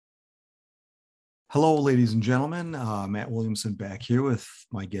Hello, ladies and gentlemen. Matt Williamson back here with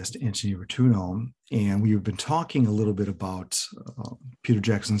my guest, Antony Rotunno. And we've been talking a little bit about Peter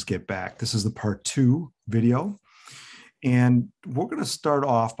Jackson's Get Back. This is the part 2 video. And we're going to start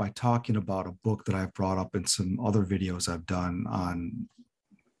off by talking about a book that I've brought up in some other videos I've done on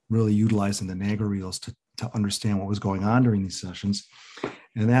really utilizing the Nagra reels to understand what was going on during these sessions.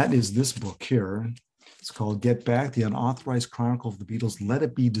 And that is this book here. It's called Get Back, the Unauthorized Chronicle of the Beatles' Let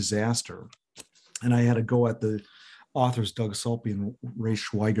It Be Disaster. And I had to go at the authors, Doug Sulpy and Ray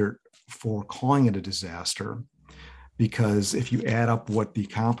Schweighardt, for calling it a disaster, because if you add up what the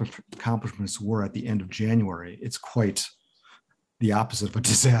accomplishments were at the end of January, it's quite the opposite of a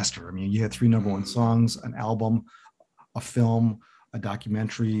disaster. I mean, you had 3 #1 songs, an album, a film, a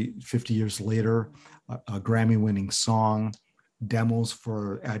documentary 50 years later, a Grammy-winning song, demos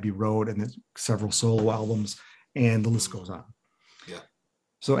for Abbey Road, and then several solo albums, and the list goes on. Yeah.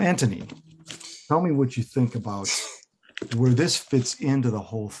 So, Antony, tell me what you think about where this fits into the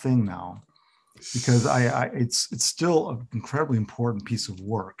whole thing now, because it's still an incredibly important piece of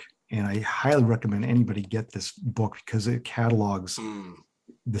work, and I highly recommend anybody get this book because it catalogs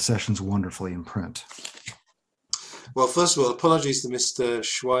the sessions wonderfully in print. Well, first of all, apologies to Mr.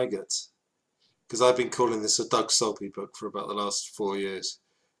 Schweighardt, because I've been calling this a Doug Sulpy book for about the last 4 years,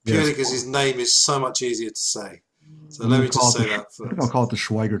 purely because his name is so much easier to say. So let me just say that first. I'll call it the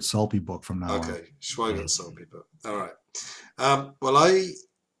Schweighardt Sulpy book from now on. Okay, Schweighardt Sulpy book. All right. Well,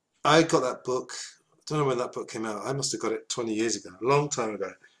 I got that book. I don't know when that book came out. I must have got it 20 years ago, a long time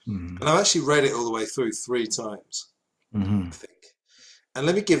ago. And I've actually read it all the way through 3 times, I think. And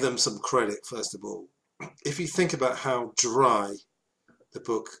let me give them some credit, first of all. If you think about how dry the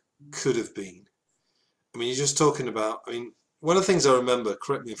book could have been, I mean, you're just talking about, I mean, one of the things I remember,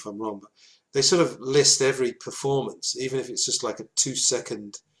 correct me if I'm wrong, but they sort of list every performance, even if it's just like a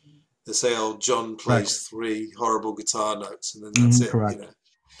 2-second, they say, oh, John plays 3 horrible guitar notes, and then that's it. Correct. You know?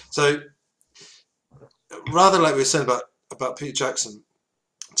 So rather like we were saying about Peter Jackson,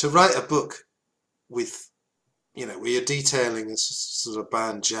 to write a book with, you know, where you're detailing a sort of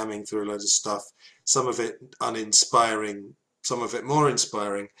band jamming through a load of stuff, some of it uninspiring, some of it more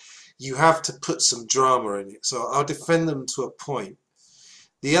inspiring, you have to put some drama in it. So I'll defend them to a point.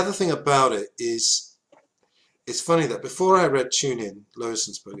 The other thing about it is, it's funny that before I read Tune In,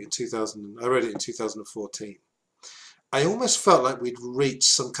 Lewison's book in 2000, I read it in 2014, I almost felt like we'd reached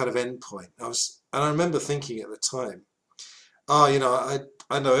some kind of end point. And I remember thinking at the time, oh, you know,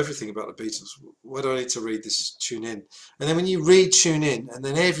 I know everything about the Beatles. Why do I need to read this Tune In? And then when you read Tune In, and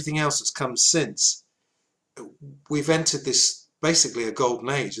then everything else that's come since, we've entered this, basically a golden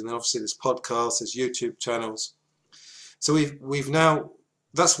age. And then obviously there's podcasts, there's YouTube channels. So we've now,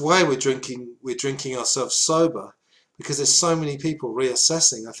 that's why we're drinking ourselves sober, because there's so many people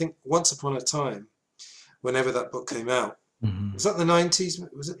reassessing. I think once upon a time, whenever that book came out, was that the 90s?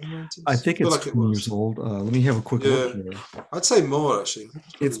 Was it the 90s? I think it's like 20 years old. Let me have a quick look here. I'd say more, actually.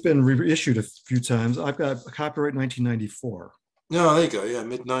 It's been reissued a few times. I've got a copyright 1994. No, there you go. Yeah,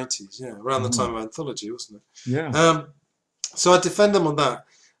 mid-90s. Yeah, around the time of Anthology, wasn't it? Yeah. So I defend them on that.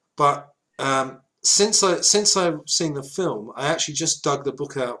 But since I've seen the film, I actually just dug the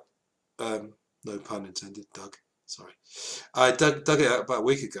book out. No pun intended, Doug. Sorry. I dug it out about a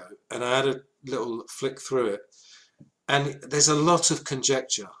week ago, and I had a little flick through it. And there's a lot of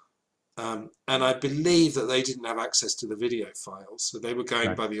conjecture. And I believe that they didn't have access to the video files, so they were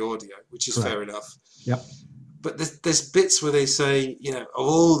going by the audio, which is fair enough. Yep. But there's bits where they say, you know, of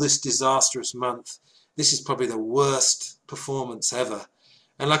all this disastrous month, this is probably the worst performance ever.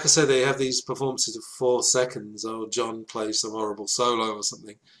 And like I said, they have these performances of 4 seconds. Oh, John plays some horrible solo or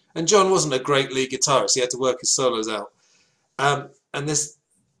something. And John wasn't a great lead guitarist. He had to work his solos out. And there's,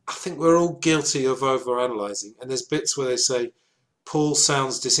 I think we're all guilty of overanalyzing. And there's bits where they say, Paul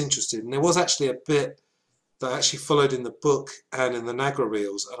sounds disinterested. And there was actually a bit that actually followed in the book and in the Nagra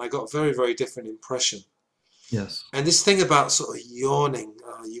reels. And I got a very, very different impression. Yes. And this thing about sort of yawning,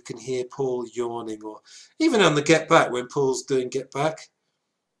 you can hear Paul yawning, or even on the Get Back, when Paul's doing Get Back,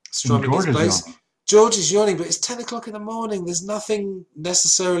 strumming his bass. George is yawning, but it's 10 o'clock in the morning. There's nothing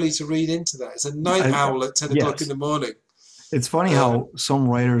necessarily to read into that. It's a night owl at 10 o'clock in the morning. It's funny how some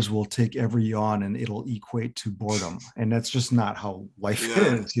writers will take every yawn and it'll equate to boredom. And that's just not how life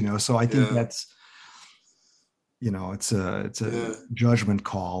is, you know. So I think that's, you know, it's a judgment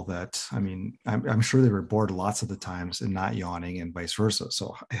call that, I mean, I'm sure they were bored lots of the times and not yawning, and vice versa.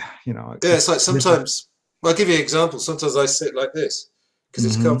 So, you know. Yeah, it's like sometimes, well, I'll give you an example. Sometimes I sit like this because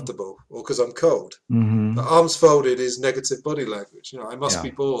it's comfortable, or because I'm cold. But arms folded is negative body language. You know, I must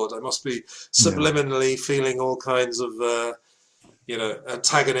be bored. I must be subliminally feeling all kinds of you know,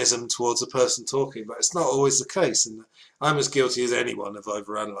 antagonism towards the person talking, but it's not always the case. And I'm as guilty as anyone of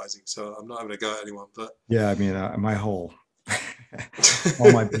overanalyzing, so I'm not having to go at anyone. But Yeah, I mean, my whole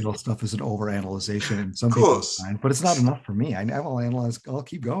all my Beatles stuff is an overanalyzation, and some of people course, find, but it's not enough for me. I will analyze. I'll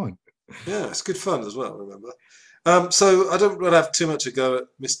keep going. yeah, it's good fun as well. Remember, so I don't want to have too much a go at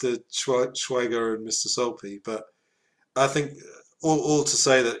Mr. Schweiger and Mr. Sulpy, but I think all to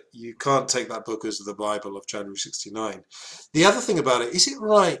say that you can't take that book as the Bible of January '69. The other thing about it, is it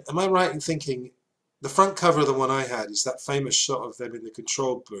right? Am I right in thinking the front cover of the one I had is that famous shot of them in the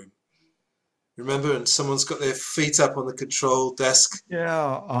control room? Remember, and someone's got their feet up on the control desk.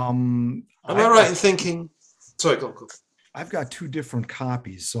 Yeah, Am I right in thinking? Sorry, go on, go on. I've got two different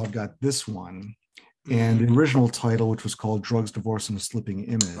copies. So I've got this one and Mm, the original title, which was called Drugs, Divorce, and a Slipping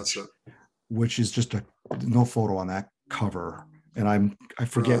that's Image, it. which is just no photo on that cover. And I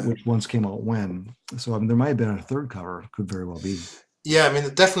forget Right. which ones came out when. So I mean, there might have been a third cover. Could very well be. Yeah, I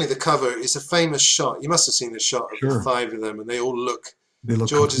mean, definitely the cover is a famous shot. You must have seen the shot of the Sure. five of them, and they all look. They look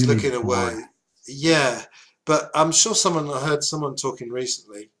George is completely looking destroyed. away. Yeah, but I'm sure I heard someone talking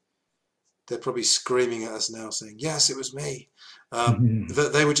recently. They're probably screaming at us now, saying, "Yes, it was me." That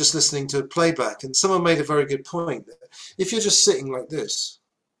they were just listening to a playback, and someone made a very good point. If you're just sitting like this,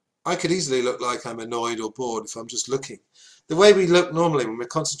 I could easily look like I'm annoyed or bored if I'm just looking. The way we look normally when we're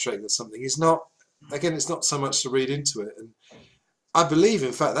concentrating on something is not. Again, it's not so much to read into it, and I believe,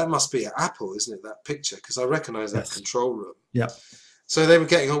 in fact, that must be at Apple, isn't it? That picture, because I recognise that Yes. control room. Yeah. So they were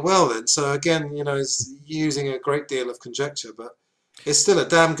getting on well then. So again, you know, it's using a great deal of conjecture, but it's still a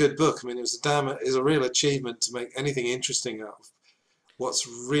damn good book. I mean, it's a real achievement to make anything interesting out of what's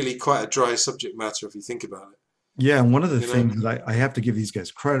really quite a dry subject matter if you think about it. Yeah, and one of the You know? things that I have to give these guys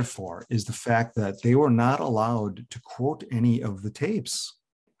credit for is the fact that they were not allowed to quote any of the tapes.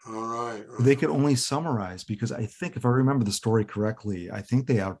 All right, They right. could only summarize because I think, if I remember the story correctly, I think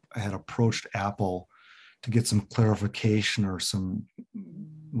they had approached Apple to get some clarification or some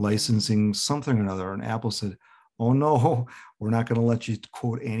licensing, something or another. And Apple said, "Oh no, we're not going to let you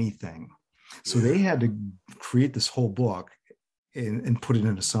quote anything." So they Yeah, had to create this whole book and put it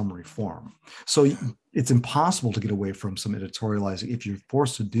in a summary form. So yeah, it's impossible to get away from some editorializing if you're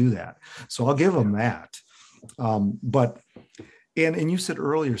forced to do that. So I'll give them yeah. that. But and you said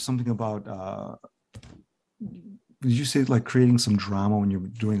earlier something about did you say like creating some drama when you're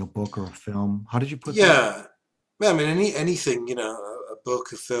doing a book or a film? How did you put that? Yeah. Yeah, I mean, anything, you know, a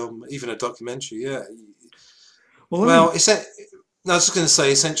book, a film, even a documentary, yeah. Well, let me. Well, no, I was just going to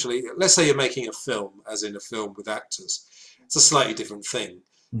say, essentially, let's say you're making a film, as in a film with actors. It's a slightly different thing.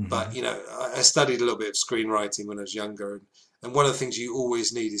 But, Mhm. you know, I studied a little bit of screenwriting when I was younger, and one of the things you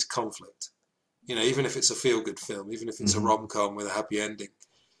always need is conflict. You know, even if it's a feel-good film, even if it's a Mhm. rom-com with a happy ending,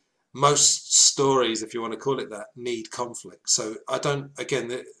 most stories, if you want to call it that, need conflict. So I don't,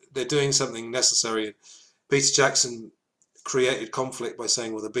 again, they're doing something necessary. Peter Jackson created conflict by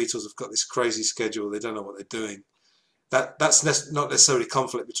saying, well, the Beatles have got this crazy schedule, they don't know what they're doing. That's not necessarily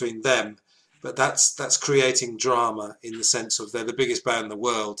conflict between them, but that's creating drama in the sense of they're the biggest band in the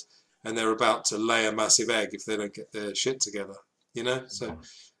world and they're about to lay a massive egg if they don't get their shit together. You know, so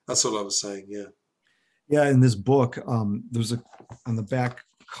that's all I was saying. Yeah, Yeah, in this book, there's a on the back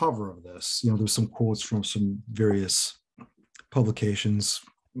cover of this. There's some quotes from some various publications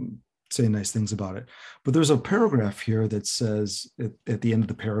saying nice things about it. But there's a paragraph here that says at the end of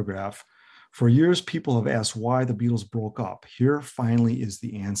the paragraph, for years, people have asked why the Beatles broke up. Here finally is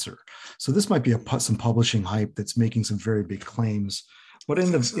the answer. So this might be some publishing hype that's making some very big claims. But I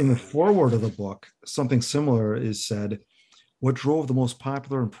in think the so. in the foreword of the book, something similar is said. What drove the most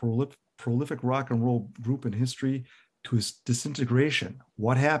popular and prolific rock and roll group in history to its disintegration?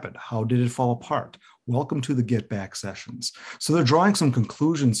 What happened? How did it fall apart? Welcome to the Get Back sessions. So they're drawing some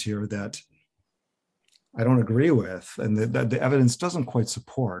conclusions here that I don't agree with, and that the evidence doesn't quite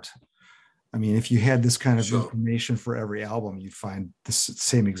support. I mean, if you had this kind of Sure. information for every album, you'd find the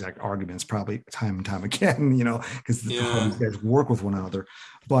same exact arguments probably time and time again, because how Yeah. these guys work with one another.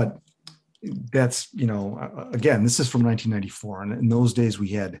 But that's, again, this is from 1994. And in those days, we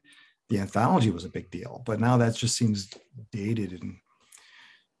had the anthology was a big deal. But now that just seems dated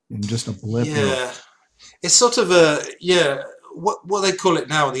and just a blip or. Yeah. It's sort of a yeah. What they call it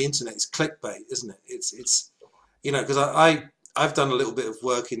now on the internet is clickbait, isn't it? It's you know because I've done a little bit of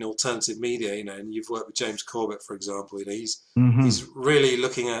work in alternative media, you know, and you've worked with James Corbett, for example. You know, he's Mhm. really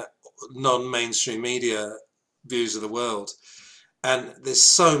looking at non-mainstream media views of the world, and there's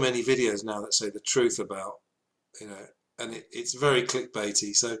so many videos now that say the truth about you know, and it's very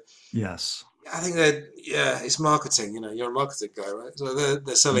clickbaity. So Yes. I think yeah, it's marketing. You know, you're a marketing guy, right? So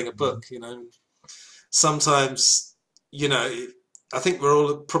they're selling a Mhm. book. You know, sometimes you know. I think we're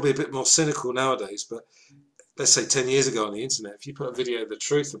all probably a bit more cynical nowadays, but let's say 10 years ago on the internet, if you put a video of the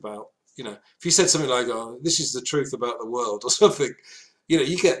truth about, if you said something like, "Oh, this is the truth about the world," or something,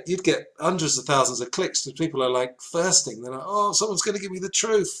 you'd get hundreds of thousands of clicks because people are like thirsting. They're like, "Oh, someone's going to give me the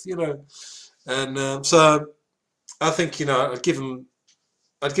truth," And so I think, I'd give them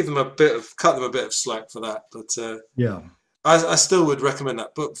cut them a bit of slack for that. But Yeah. I still would recommend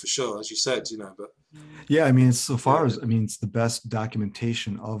that book for sure, as you said, but Yeah, I mean, it's it's the best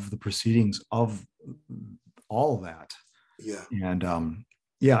documentation of the proceedings of all of that. yeah. And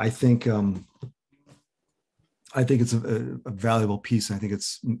yeah, I think it's a valuable piece. And I think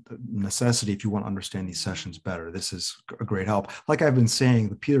it's a necessity if you want to understand these sessions better. This is a great help. Like I've been saying,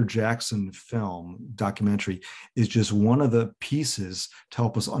 the Peter Jackson film documentary is just one of the pieces to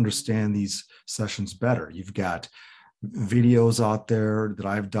help us understand these sessions better. You've got videos out there that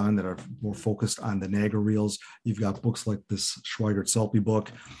I've done that are more focused on the Niagara reels. You've got books like this Schweighardt Sulpy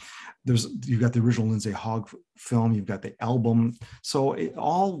book. You've got the original Lindsay Hogg film. You've got the album. So it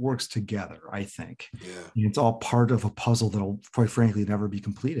all works together, I think. Yeah. It's all part of a puzzle that'll, quite frankly, never be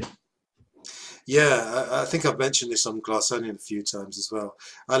completed. Yeah, I think I've mentioned this on Glass Onion a few times as well.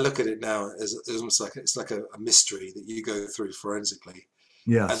 I look at it now as almost like it's like a mystery that you go through forensically.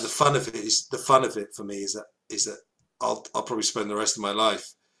 Yes. And the fun of it for me is that I'll probably spend the rest of my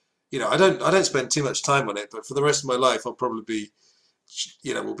life. I don't spend too much time on it, but for the rest of my life, I'll probably be,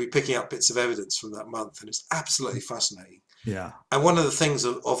 we'll be picking up bits of evidence from that month, and it's absolutely fascinating. Yeah. And one of the things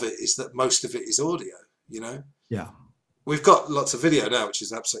of it is that most of it is audio. Yeah. We've got lots of video now, which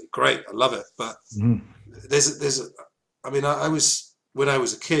is absolutely great. I love it, but I was when I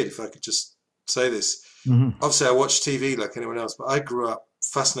was a kid, if I could just say this. Obviously, I watched TV like anyone else, but I grew up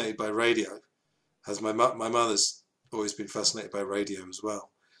fascinated by radio, as my mother's always been fascinated by radio as well.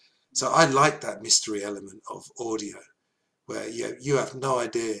 So I like that mystery element of audio, where you have no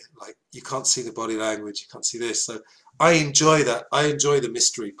idea, like you can't see the body language, you can't see this. So I enjoy that. I enjoy the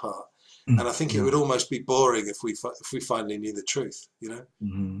mystery part, and I think it would almost be boring if we finally knew the truth.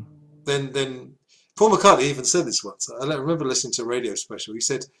 Then Paul McCartney even said this once. I remember listening to a radio special. He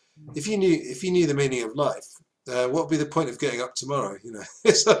said, "If you knew the meaning of life, what would be the point of getting up tomorrow?"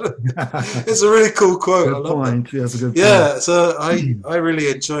 It's a really cool quote. Good point. That's a good point. Yeah, so I really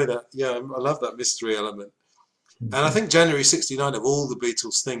enjoy that. Yeah, I love that mystery element. And I think January '69 of all the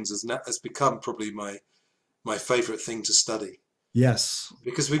Beatles things has become probably my favourite thing to study. Yes,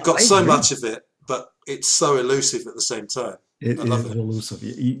 because we've got so much of it, but it's so elusive at the same time. It is elusive.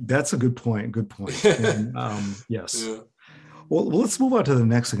 That's a good point. Good point. And, yes. Yeah. Well, let's move on to the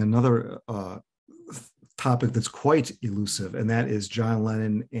next thing. Another topic that's quite elusive, and that is John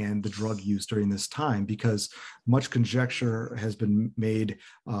Lennon and the drug use during this time, because much conjecture has been made.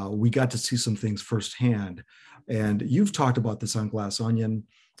 We got to see some things firsthand, and you've talked about this on Glass Onion.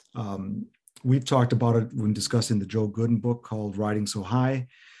 We've talked about it when discussing the Joe Gooden book called Riding So High.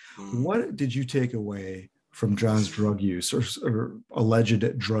 What did you take away from John's drug use or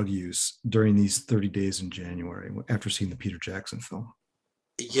alleged drug use during these 30 days in January after seeing the Peter Jackson film?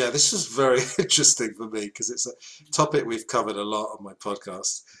 Yeah, this is very interesting for me because it's a topic we've covered a lot on my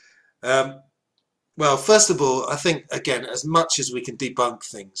podcast. Well, first of all, I think, again, as much as we can debunk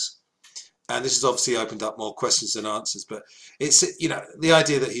things, and this has obviously opened up more questions than answers, but it's, the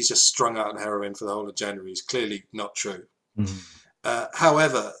idea that he's just strung out on heroin for the whole of January is clearly not true.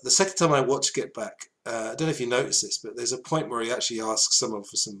 However, the second time I watched Get Back, I don't know if you noticed this, but there's a point where he actually asks someone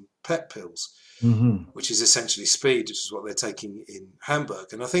for some pep pills, which is essentially speed, which is what they're taking in Hamburg.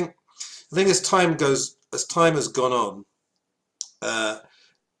 And I think as time has gone on,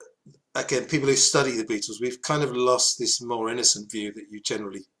 again, people who study the Beatles, we've kind of lost this more innocent view that you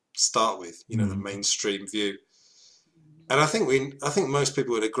generally start with, the mainstream view. And I think most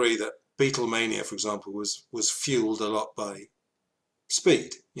people would agree that Beatlemania, for example, was fueled a lot by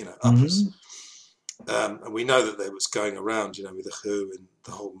speed, uppers. And we know that there was going around, with the Who and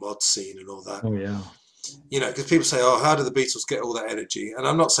the whole mod scene and all that. Oh yeah. Because people say, "Oh, how did the Beatles get all that energy?" And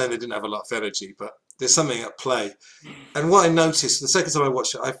I'm not saying they didn't have a lot of energy, but there's something at play. And what I noticed the second time I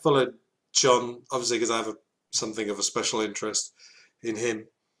watched it, I followed John, obviously because I have something of a special interest in him.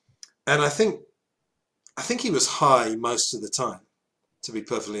 And I think he was high most of the time, to be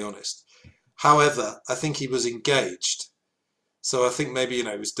perfectly honest. However, I think he was engaged. So I think maybe,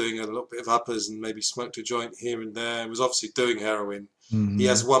 he was doing a little bit of uppers and maybe smoked a joint here and there. He was obviously doing heroin. He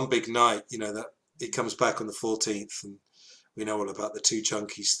has one big night, that he comes back on the 14th, and we know all about the two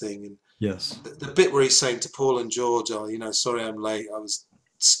junkies thing. And yes, the bit where he's saying to Paul and George, "Oh, sorry I'm late. I was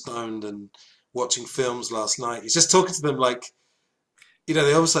stoned and watching films last night." He's just talking to them like,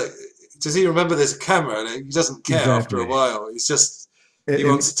 they almost like, does he remember there's a camera? And he doesn't care after a while. He's just, he And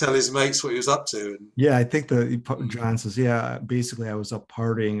wants to tell his mates what he was up to. And, yeah, I think mm, John says, yeah, basically I was up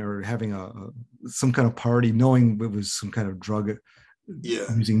partying or having some kind of party, knowing it was some kind of drug, yeah,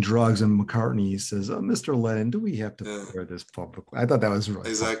 using drugs. And McCartney says, Mr. Lennon, do we have to yeah, wear this publicly? I thought that was really fun.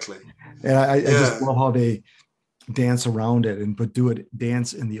 exactly. And I just Yeah, love how they dance around it but do it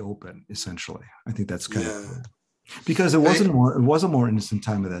dance in the open, essentially. I think that's kind of yeah. cool. Because Hey, it was a more innocent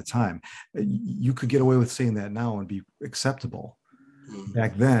time at that time. You could get away with saying that now and be acceptable. mm.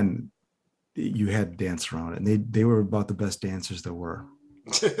 Back then, you had to dance around it. And they were about the best dancers there were.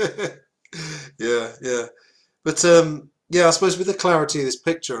 Yeah, yeah. But yeah, I suppose with the clarity of this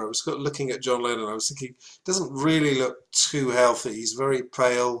picture, I was looking at John Lennon. I was thinking, he doesn't really look too healthy. He's very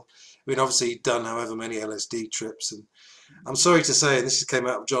pale. I mean, obviously he'd done however many LSD trips, and I'm sorry to say, and this came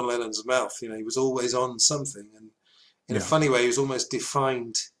out of John Lennon's mouth. You know, he was always on something, and in a Yeah. funny way, he was almost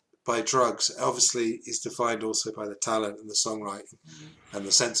defined by drugs. Obviously, he's defined also by the talent and the songwriting and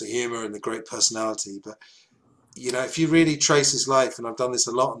the sense of humor and the great personality. But you know, if you really trace his life, and I've done this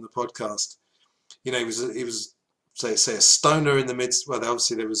a lot on the podcast, you know, he was say a stoner in the midst. Well,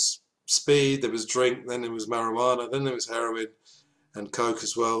 obviously there was speed, there was drink, then there was marijuana, then there was heroin and coke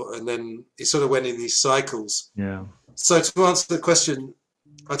as well, and then he sort of went in these cycles. Yeah. So to answer the question,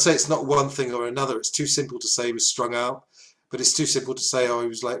 I'd say it's not one thing or another. It's too simple to say he was strung out, but it's too simple to say, oh, he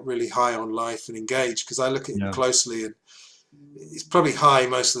was like really high on life and engaged, because I look at him Yeah. closely and he's probably high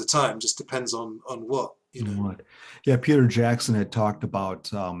most of the time. Just depends on what, you know. What? Yeah. Peter Jackson had talked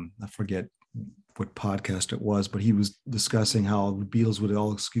about, I forget what podcast it was, but he was discussing how the Beatles would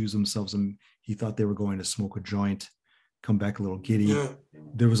all excuse themselves and he thought they were going to smoke a joint, come back a little giddy. Yeah.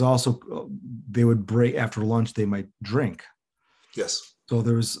 There was also, they would break after lunch, they might drink. Yes. So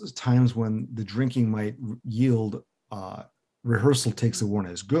there was times when the drinking might yield rehearsal takes that weren't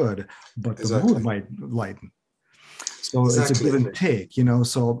as good, but the mood Exactly. might lighten. So it's a give Exactly. and take, you know.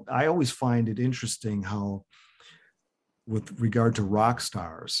 So I always find it interesting how, with regard to rock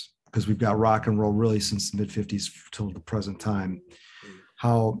stars, because we've got rock and roll really since the mid 50s till the present time, Mm.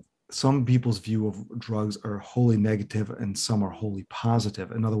 how some people's view of drugs are wholly negative and some are wholly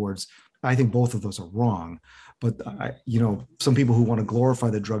positive. In other words, I think both of those are wrong. But some people who want to glorify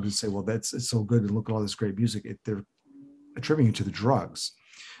the drugs and say, well, it's so good and look at all this great music, they're attributing to the drugs.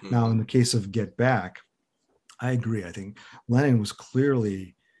 Now, Mm-hmm. in the case of Get Back, I agree. I think Lennon was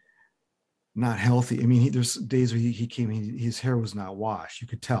clearly not healthy. I mean, there's days where he came, his hair was not washed. You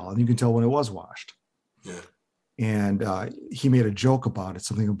could tell, and you can tell when it was washed. Yeah. And he made a joke about it,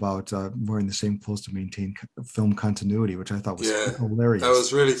 something about wearing the same clothes to maintain film continuity, which I thought was Yeah. That hilarious.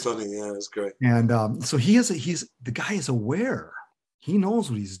 was really funny. Yeah, it was great. And so he's the guy is aware. He knows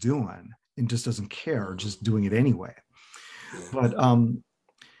what he's doing and just doesn't care, just doing it anyway. Yeah. But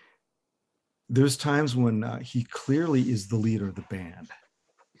there's times when he clearly is the leader of the band.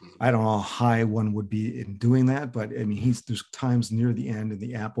 I don't know how high one would be in doing that, but I mean, there's times near the end in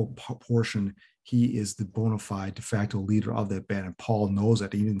the Apple portion, he is the bona fide de facto leader of that band, and Paul knows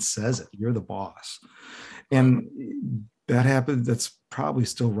it. He even says it. You're the boss, and that happened. That's probably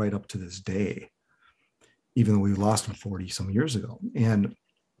still right up to this day, even though we lost him 40 some years ago. And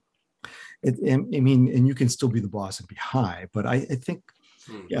and you can still be the boss and be high, but I think.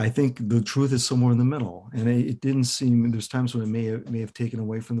 Yeah, I think the truth is somewhere in the middle, and it didn't seem. There's times when it may have taken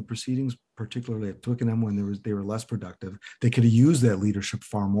away from the proceedings, particularly at Twickenham when they were less productive. They could have used that leadership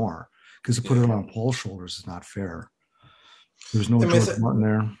far more, because to put it on Paul's shoulders is not fair. There's no I mean, George Martin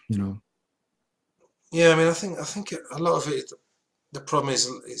there, you know. yeah, I mean, I think a lot of it. The problem is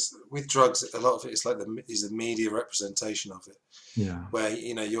with drugs. A lot of it is like the media representation of it. Yeah, Where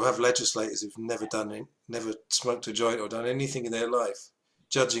you'll have legislators who've never smoked a joint or done anything in their life,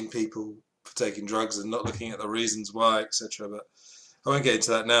 judging people for taking drugs and not looking at the reasons why, etc. But I won't get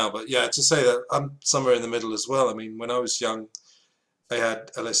into that now. But yeah, to say that I'm somewhere in the middle as well. I mean, when I was young, I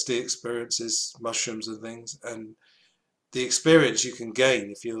had LSD experiences, mushrooms and things, and the experience you can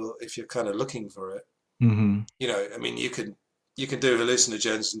gain if you're kind of looking for it. mm-hmm. I mean, you can do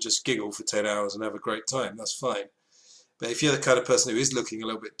hallucinogens and just giggle for 10 hours and have a great time. That's fine. But if you're the kind of person who is looking a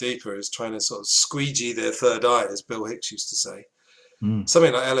little bit deeper, is trying to sort of squeegee their third eye, as Bill Hicks used to say,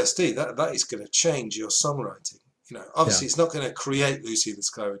 something like LSD, that is going to change your songwriting. Obviously it's not going to create Lucy in the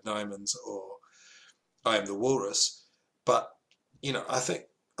Sky with Diamonds or I Am the Walrus, but I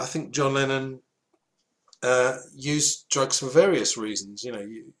think John Lennon used drugs for various reasons.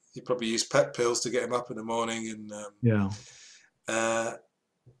 He probably used pep pills to get him up in the morning, and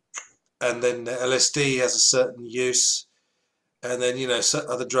then LSD has a certain use. And then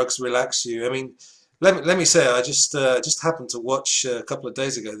other drugs relax you. I mean, let me say, I just happened to watch a couple of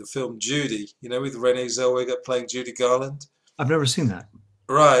days ago the film Judy. With Renee Zellweger playing Judy Garland. I've never seen that.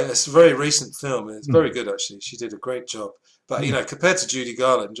 Right, it's a very recent film. It's Hmm. very good, actually. She did a great job. But, Hmm. compared to Judy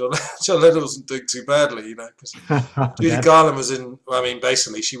Garland, John Lennon wasn't doing too badly, because Judy That, Garland was in, I mean,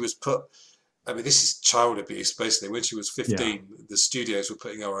 basically, she was put, I mean, this is child abuse, basically. When she was yeah, 15, the studios were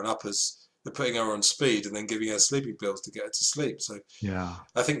putting her on uppers, they're putting her on speed and then giving her sleeping pills to get her to sleep. So yeah.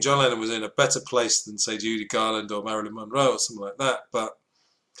 I think John Lennon was in a better place than, say, Judy Garland or Marilyn Monroe or something like that. But,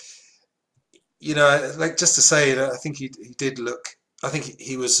 like just to say that I think he did look, I think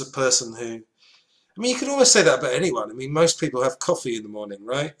he was a person who, I mean, you can always say that about anyone. I mean, most people have coffee in the morning,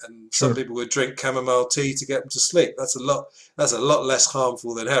 right? And some Sure. people would drink chamomile tea to get them to sleep. That's a lot. That's a lot less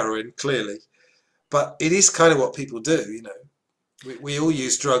harmful than heroin, clearly. But it is kind of what people do. We all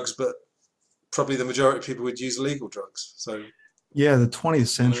use drugs, but probably the majority of people would use illegal drugs. So, Yeah, the 20th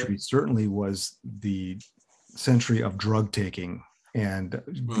you know, century certainly was the century of drug taking. And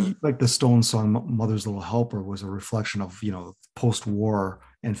right, like the Stone song Mother's Little Helper was a reflection of, post-war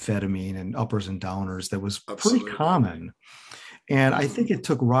amphetamine and uppers and downers that was pretty absolutely. common. And I Mm, think it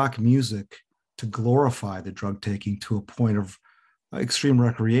took rock music to glorify the drug taking to a point of extreme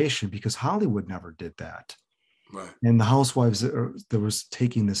recreation because Hollywood never did that. right. And the housewives that was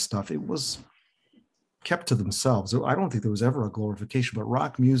taking this stuff, it was kept to themselves. I don't think there was ever a glorification, but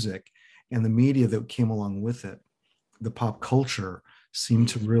rock music and the media that came along with it, the pop culture, seemed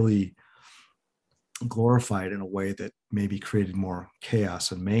to Mm, really glorify it in a way that maybe created more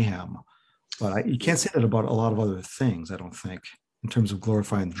chaos and mayhem. But you can't yeah. say that about a lot of other things, I don't think, in terms of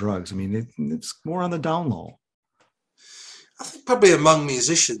glorifying drugs. I mean, it's more on the down low. I think probably among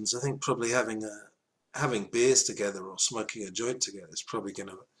musicians, I think probably having beers together or smoking a joint together is probably going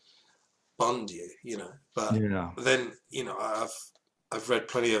to bond you. But Yeah. then, I've read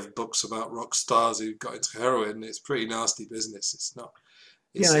plenty of books about rock stars who got into heroin. It's pretty nasty business. It's not.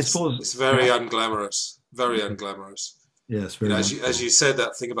 Yeah. It's And I it's suppose it's very that, unglamorous. Very unglamorous. yes, You know, very as much you as so. you said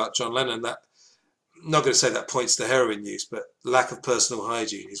that thing about John Lennon, that I'm not going to say that points to heroin use, but lack of personal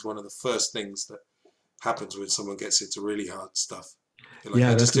hygiene is one of the first things that happens when someone gets into really hard stuff. Like Yeah,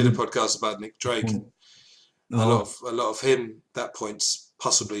 I just that's a did a good podcast about Nick Drake, point. and a lot Oh, of a lot of him that points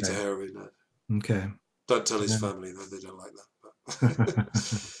possibly to okay. heroin. Okay. Don't tell his Yeah. family though; they don't like that.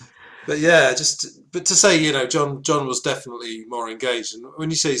 But yeah, but to say John was definitely more engaged, and when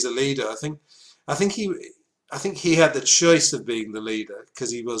you say he's a leader, I think he I think he had the choice of being the leader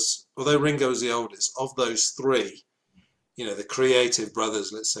because he was, although Ringo was the oldest of those three, the creative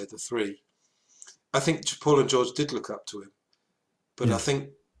brothers, let's say the three. I think Paul and George did look up to him, but I Yeah. think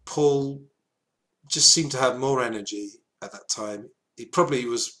Paul just seemed to have more energy at that time. He probably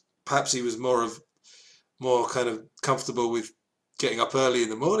was, perhaps he was more kind of comfortable with getting up early in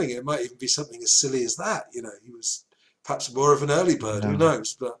the morning. It might even be something as silly as that. He was perhaps more of an early bird. Who Yeah.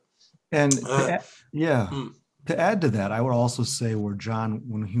 knows? But And uh, yeah, mm, to add to that, I would also say where John,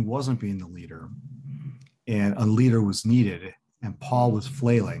 when he wasn't being the leader and a leader was needed and Paul was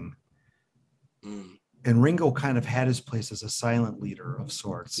flailing, mm, and Ringo kind of had his place as a silent leader of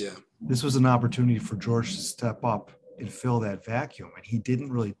sorts. yeah, This was an opportunity for George to step up and fill that vacuum, and he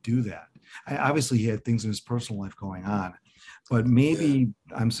didn't really do that. Obviously, he had things in his personal life going on, but yeah, maybe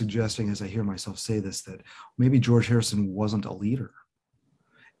I'm suggesting, as I hear myself say this, that maybe George Harrison wasn't a leader,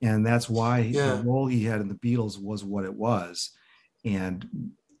 and that's why the yeah, role he had in the Beatles was what it was, and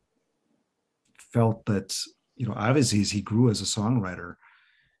felt that obviously as he grew as a songwriter,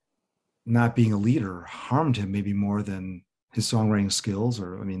 not being a leader harmed him maybe more than his songwriting skills.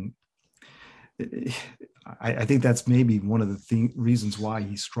 Or, I mean, I think that's maybe one of the reasons why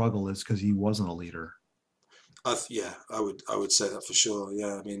he struggled is because he wasn't a leader. yeah. I would say that for sure.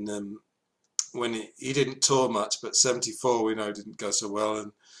 Yeah, I mean, when he didn't tour much, but '74 we know didn't go so well,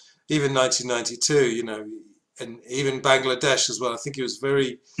 and even 1992, and even Bangladesh as well. I think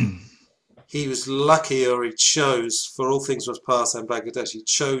he was lucky, or he chose, for all things was past and Bangladesh, he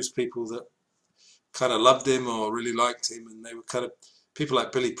chose people that kind of loved him or really liked him, and they were kind of people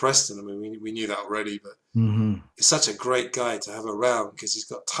like Billy Preston. I mean, we knew that already, but Mm-hmm. he's such a great guy to have around because he's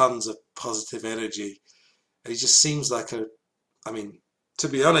got tons of positive energy, and he just seems like I mean, to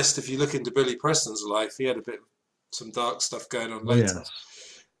be honest, if you look into Billy Preston's life, he had a bit of some dark stuff going on Oh later. yes.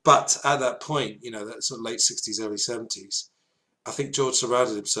 But at that point, that sort of late '60s, early '70s, I think George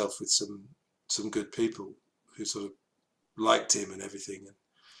surrounded himself with some good people who sort of liked him and everything.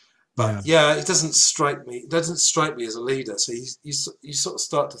 But Yeah. yeah, it doesn't strike me. It doesn't strike me as a leader. So you sort of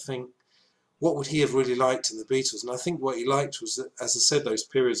start to think, what would he have really liked in the Beatles? And I think what he liked was that, as I said, those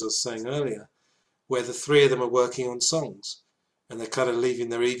periods I was saying earlier, where the three of them are working on songs, and they're kind of leaving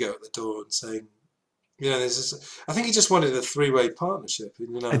their ego at the door and saying, I think he just wanted a three-way partnership.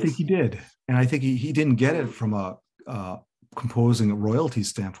 And I think he did. And I think he didn't get it mm, from a composing a royalty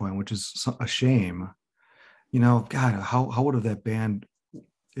standpoint, which is a shame. You know, God, how would have that band,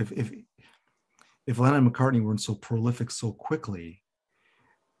 if Lennon and McCartney weren't so prolific so quickly,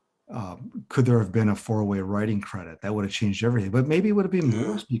 could there have been a four-way writing credit? That would have changed everything. But maybe it would have been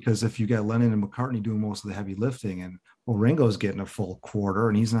worse, because if you got Lennon and McCartney doing most of the heavy lifting, and well, Ringo's getting a full quarter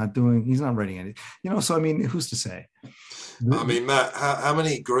and he's not writing any, you know, so I mean, who's to say? I mean, Matt, how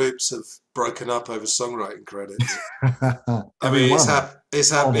many groups have broken up over songwriting credits? I mean, it's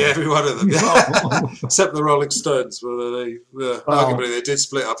happened. Every one of them, except the Rolling Stones. Well, arguably they did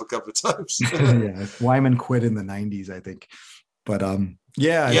split up a couple of times. Yeah, Wyman quit in the '90s, I think. But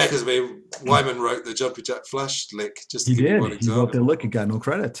yeah, because I mean, Wyman wrote the Jumpy Jack Flash lick. Just to he give did. You one example. He wrote the lick and got no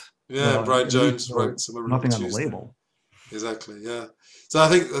credit. Yeah, and Brian Jones wrote some of nothing on the label. Exactly. Yeah. So I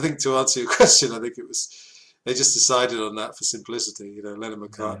think to answer your question, I think it was they just decided on that for simplicity. You know, Lennon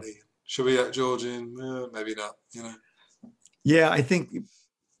McCartney. Yeah. Should we get George in? Maybe not. You know. Yeah, I think,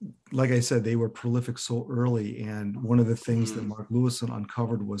 like I said, they were prolific so early, and one of the things that Mark Lewison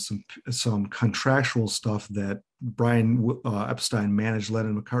uncovered was some contractual stuff that Brian Epstein managed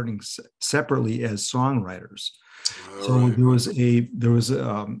Lennon and McCartney separately as songwriters. There was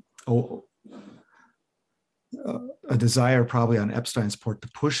a desire probably on Epstein's part to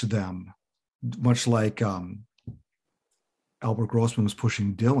push them, much like Albert Grossman was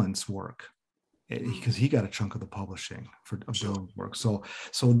pushing Dylan's work, because he got a chunk of the publishing of Dylan's work. So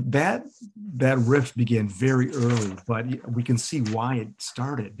that rift began very early, but we can see why it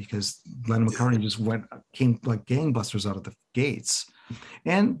started, because Lennon and McCartney just came like gangbusters out of the gates.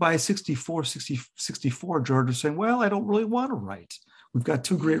 And by 64, George was saying, well, I don't really want to write. We've got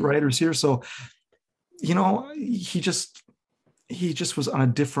two great writers here. So, you know, he just was on a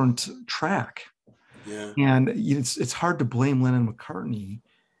different track. Yeah. And it's hard to blame Lennon and McCartney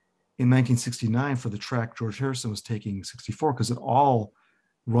in 1969 for the track George Harrison was taking in 64, because it all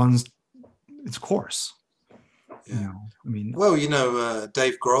runs its course. Yeah. You know, I mean, well, you know,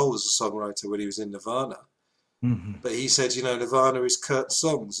 Dave Grohl was a songwriter when he was in Nirvana, but he said, you know, Nirvana is Kurt's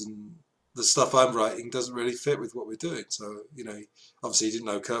songs, and the stuff I'm writing doesn't really fit with what we're doing. So, you know, obviously he didn't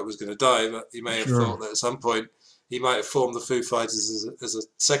know Kurt was going to die, but he may have thought that at some point he might have formed the Foo Fighters as a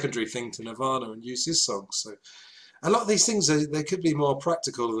secondary thing to Nirvana and used his songs. So a lot of these things, they could be more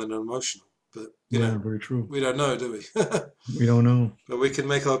practical than emotional. But, you know, very true. We don't know, do we? We don't know. But we can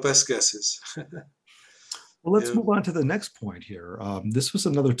make our best guesses. Well, let's move on to the next point here. This was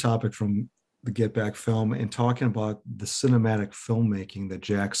another topic from the Get Back film, and talking about the cinematic filmmaking that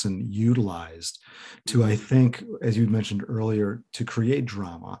Jackson utilized to, I think, as you mentioned earlier, to create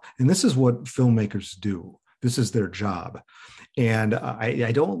drama. And this is what filmmakers do. This is their job. And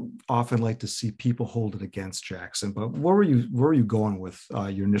I don't often like to see people hold it against Jackson, but where were you going with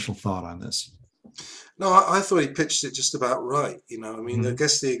your initial thought on this? No, I thought he pitched it just about right. You know, I mean, I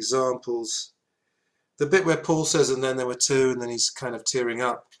guess the examples, the bit where Paul says, and then there were two, and then he's kind of tearing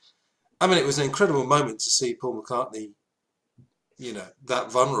up. I mean, it was an incredible moment to see Paul McCartney, you know,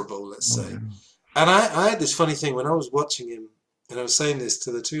 that vulnerable, let's say. And I had this funny thing when I was watching him, and I was saying this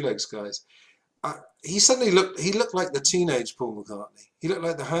to the Two Legs guys. He suddenly looked like the teenage Paul McCartney. He looked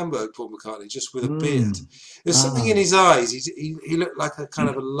like the Hamburg Paul McCartney, just with a beard. There's something in his eyes. He looked like a kind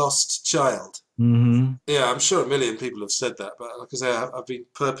of a lost child. Yeah, I'm sure a million people have said that, but like I say, I've been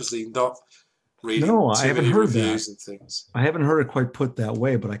purposely not reading I haven't heard reviews that. And things. I haven't heard it quite put that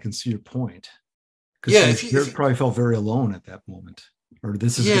way, but I can see your point. Yeah, you probably felt very alone at that moment, or it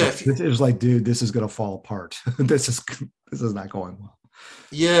was like, dude, this is gonna fall apart. this is not going well.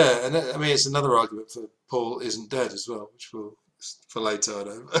 Yeah, and I mean, it's another argument for Paul isn't dead as well, which for later, I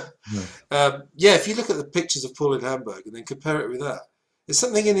know. Yeah, if you look at the pictures of Paul in Hamburg and then compare it with that, there's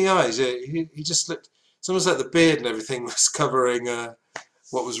something in the eyes. Yeah, he just looked. It's almost like the beard and everything was covering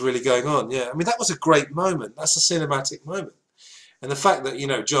what was really going on. Yeah, I mean, that was a great moment. That's a cinematic moment. And the fact that, you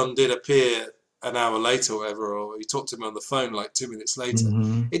know, John did appear an hour later or whatever, or he talked to me on the phone like 2 minutes later,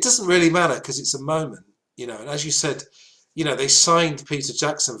 it doesn't really matter because it's a moment, you know. And as you said, you know, they signed Peter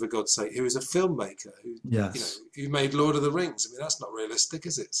Jackson, for God's sake, who is a filmmaker, who, you know, who made Lord of the Rings. I mean, that's not realistic,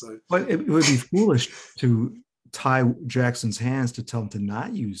 is it? So, but it would be foolish to tie Jackson's hands to tell him to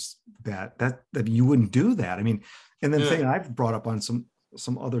not use that you wouldn't do that. I mean, and then the thing I've brought up on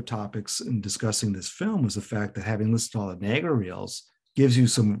some other topics in discussing this film was the fact that having listened to all the Niagara reels gives you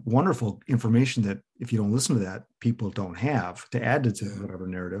some wonderful information that if you don't listen to that, people don't have to add to whatever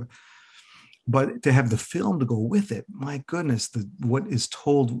narrative. But to have the film to go with it, my goodness, what is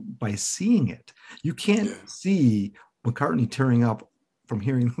told by seeing it. You can't see McCartney tearing up from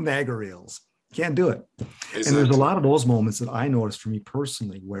hearing the Niagara reels. Can't do it. Exactly. And there's a lot of those moments that I noticed for me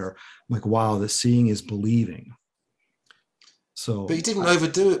personally where I'm like, wow, the seeing is believing. But So he didn't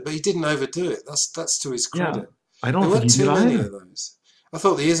overdo it. But he didn't overdo it. That's to his yeah, credit. I There don't think weren't he did too many either. of those. I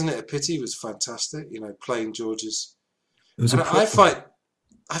thought the "Isn't It a Pity" was fantastic. Playing George's, It was and appropriate.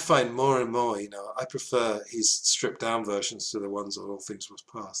 I find more and more. I prefer his stripped down versions to the ones on All Things Must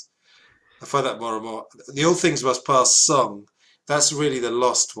Pass. I find that more and more. The All Things Must Pass song, that's really the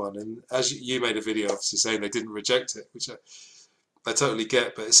lost one. And as you made a video, obviously saying they didn't reject it, which I totally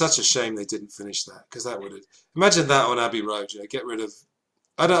get. But it's such a shame they didn't finish that, because that would have, imagine that on Abbey Road. Get rid of.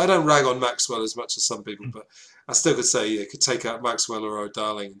 I don't rag on Maxwell as much as some people, but I still could say you could take out Maxwell or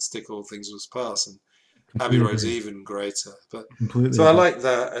O'Darling and stick All Things Must Pass, and Abbey Completely Road's agree. even greater. But Completely so I agree. like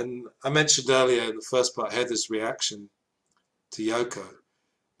that, and I mentioned earlier in the first part Heather's reaction to Yoko.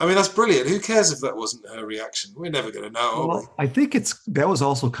 I mean, that's brilliant. Who cares if that wasn't her reaction? We're never going to know, are we? Well, I think that was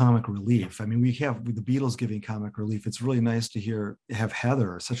also comic relief. I mean, we have with the Beatles giving comic relief. It's really nice to have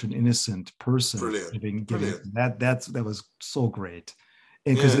Heather, such an innocent person, Brilliant, giving brilliant. that was so great,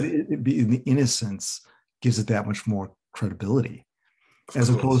 and because Yeah, it be the innocence gives it that much more credibility, of as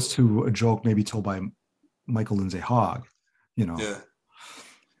opposed course. to a joke maybe told by Michael Lindsay Hogg. You know, Yeah.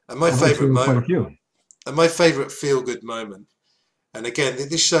 And my I've heard favourite quite a moment, few. and my favourite feel-good moment, and again,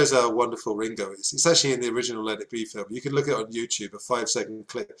 this shows how wonderful Ringo is. It's actually in the original Let It Be film. You can look at it on YouTube, a 5-second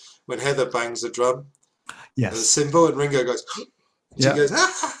clip when Heather bangs the drum, the Yes, cymbal, and Ringo goes, and she yeah, goes,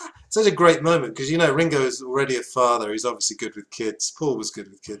 ah! Such a great moment, because Ringo is already a father. He's obviously good with kids. Paul was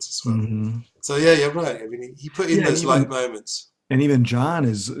good with kids as well. hmm So yeah, you're right. I mean, he put in yeah, those light moments. and even John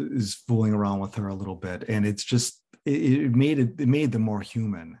is fooling around with her a little bit, and it's just it made them more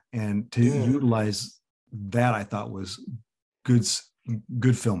human, and to Yeah. utilize that I thought was good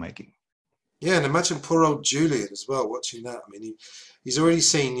good filmmaking. Yeah, and imagine poor old Julian as well watching that. I mean, he's already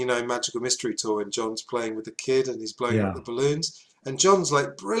seen, Magical Mystery Tour when John's playing with the kid and he's blowing up Yeah, the balloons. And John's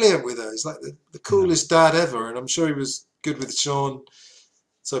like brilliant with her. He's like the yeah, coolest dad ever. And I'm sure he was good with Sean.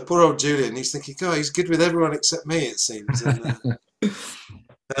 So poor old Julian, he's thinking, God, he's good with everyone except me, it seems.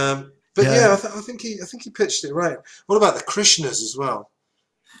 But yeah. yeah, I think he pitched it right. What about the Krishnas as well?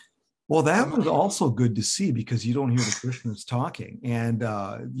 Well, that Um, was also good to see because you don't hear the Christians talking, and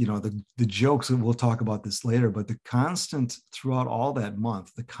the jokes. We'll talk about this later, but the constant throughout all that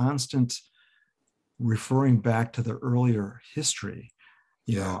month, the constant referring back to the earlier history.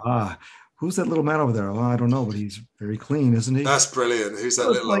 yeah, Who's that little man over there? Oh, I don't know, but he's very clean, isn't he? that's brilliant. Who's It that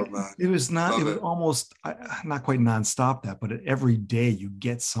was little like old man? it Love was it. almost not quite nonstop that, but every day you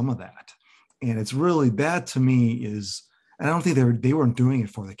get some of that, and it's really that to me is. And I don't think they weren't doing it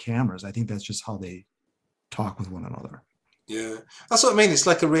for the cameras. I think that's just how they talk with one another. Yeah, that's what I mean. It's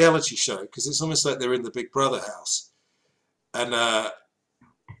like a reality show because it's almost like they're in the Big Brother house. And I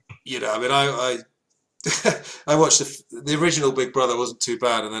mean, I watched the original Big Brother wasn't too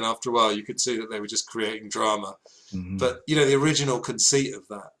bad, and then after a while, you could see that they were just creating drama. Mm-hmm. But the original conceit of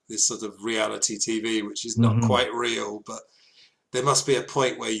that, this sort of reality TV, which is not Mm-hmm. quite real, but there must be a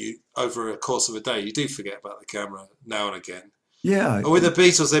point where you, over a course of a day, you do forget about the camera now and again. Yeah, Or with the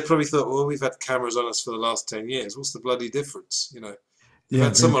Beatles, they probably thought, well, we've had cameras on us for the last 10 years. What's the bloody difference? They've yeah, had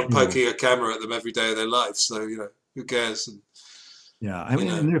very someone true. poking a camera at them every day of their life. So, who cares? And, Yeah, I you mean,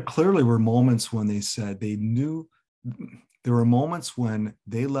 know, and there clearly were moments when they said they knew. There were moments when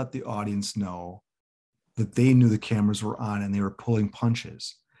they let the audience know that they knew the cameras were on and they were pulling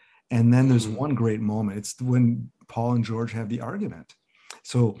punches. And then there's mm, one great moment. It's when Paul and George have the argument.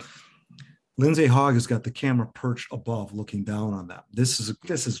 So Lindsay Hogg has got the camera perched above, looking down on them. This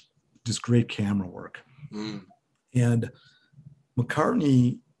is just great camera work. mm, And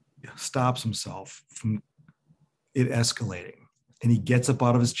McCartney stops himself from it escalating. And he gets up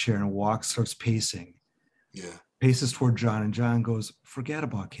out of his chair and starts yeah, paces toward John. And John goes, forget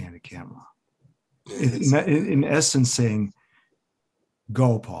about candid camera. yeah, In essence, saying,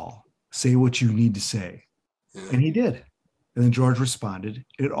 go, Paul, say what you need to say. yeah, And he did. And then George responded.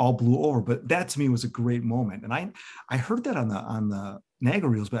 It all blew over. But that to me was a great moment. And I heard that on the Naga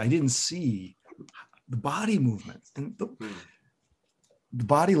reels, but I didn't see the body movement. And mm, the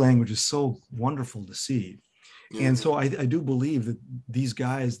body language is so wonderful to see. yeah, And so I do believe that these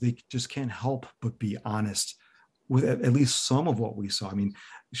guys, they just can't help but be honest with at least some of what we saw. I mean,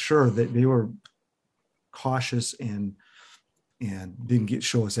 sure that they were cautious and didn't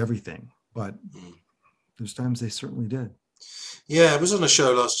show us everything, but mm. there's times they certainly did. Yeah, it was on a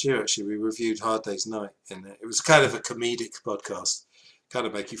show last year, actually. We reviewed Hard Day's Night, and it was kind of a comedic podcast, kind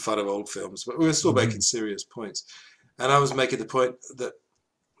of making fun of old films, but we were still making Mhm. serious points. And I was making the point that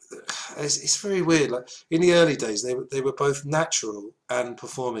it's very weird. Like in the early days, they were both natural and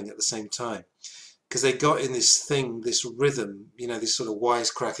performing at the same time because they got in this thing, this rhythm, this sort of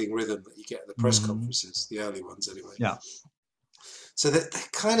wisecracking rhythm that you get at the press Mhm. conferences, the early ones anyway. Yeah. So they're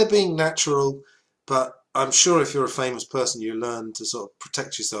kind of being natural, but I'm sure if you're a famous person, you learn to sort of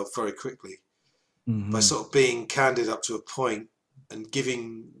protect yourself very quickly by sort of being candid up to a point and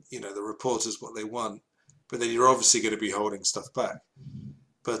giving, the reporters what they want. But then you're obviously going to be holding stuff back.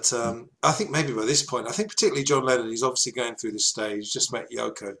 But I think maybe by this point, I think particularly John Lennon, he's obviously going through this stage, just met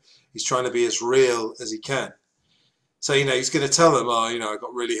Yoko. He's trying to be as real as he can. So, he's going to tell them, I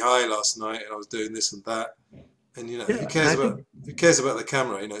got really high last night and I was doing this and that. And, who cares about the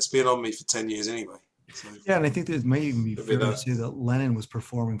camera? It's been on me for 10 years anyway. So, yeah, and I think that it may even be fair to say that Lennon was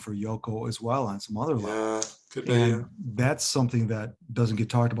performing for Yoko as well on some other level. Yeah, could be. And that's something that doesn't get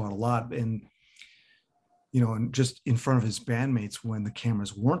talked about a lot. And, and just in front of his bandmates when the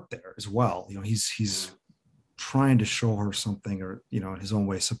cameras weren't there as well. He's trying to show her something or, in his own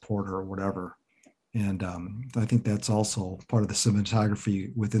way, support her or whatever. And I think that's also part of the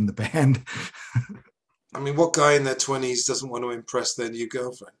cinematography within the band. I mean, what guy in their 20s doesn't want to impress their new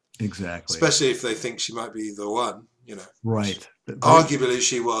girlfriend? Exactly. Especially if they think she might be the one, Right. Arguably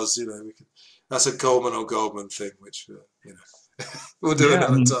she was, that's a Goldman or Goldman thing, which, we'll do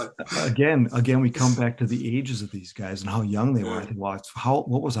another time. Again, we come back to the ages of these guys and how young they were. I think,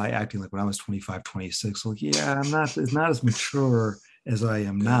 what was I acting like when I was 25, 26? Like, yeah, it's not as mature as I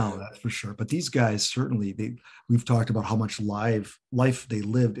am now, that's for sure. But these guys, certainly, we've talked about how much life they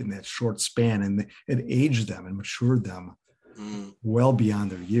lived in that short span, and it aged them and matured them well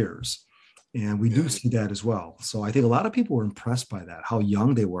beyond their years. And we do see that as well. So I think a lot of people were impressed by that, how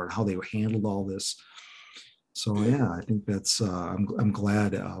young they were and how they handled all this. So I think that's I'm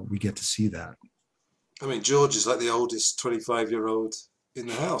glad we get to see that. I mean, George is like the oldest 25-year-old in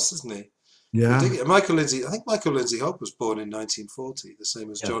the house, isn't he? Yeah. I think Michael Lindsay Hogg was born in 1940, the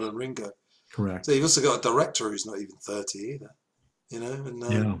same as John and Ringo. Correct. So you've also got a director who's not even 30 either.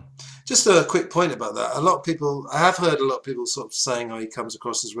 And just a quick point about that. I have heard a lot of people sort of saying, he comes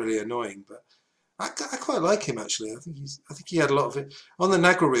across as really annoying, but I quite like him actually. I think he had a lot of it on the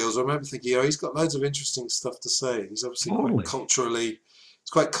Nagra reels. I remember thinking, he's got loads of interesting stuff to say. He's obviously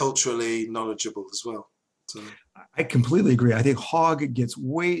quite culturally knowledgeable as well. So I completely agree. I think Hogg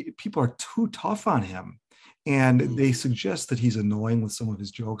people are too tough on him, and they suggest that he's annoying with some of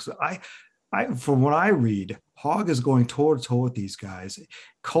his jokes. From what I read, Hogg is going toe to toe with these guys,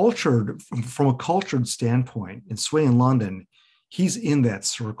 cultured from a cultured standpoint. In Sway in London, he's in that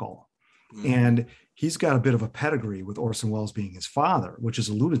circle, and he's got a bit of a pedigree with Orson Welles being his father, which is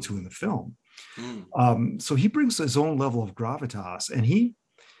alluded to in the film. So he brings his own level of gravitas, and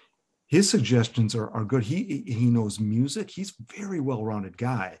his suggestions are good. He knows music. He's a very well-rounded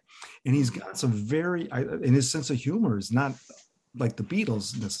guy, and he's got some and his sense of humor is not like the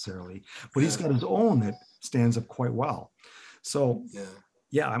Beatles necessarily, but he's got his own that stands up quite well. So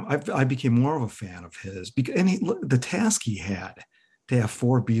I became more of a fan of his, and the task he had to have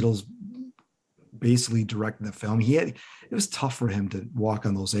 4 Beatles basically directing the film. It was tough for him to walk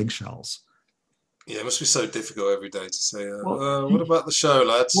on those eggshells. Yeah, it must be so difficult every day to say, what about the show,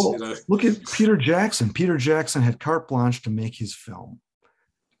 lads? Look at Peter Jackson. Peter Jackson had carte blanche to make his film.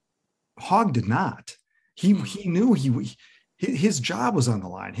 Hogg did not. He knew his job was on the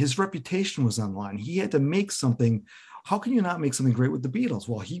line. His reputation was on the line. He had to make something. How can you not make something great with the Beatles?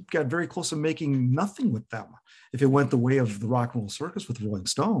 Well, he got very close to making nothing with them if it went the way of the Rock and Roll Circus with the Rolling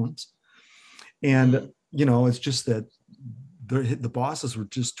Stones. And, it's just that the bosses were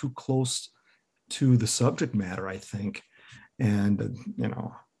just too close to the subject matter, I think. And,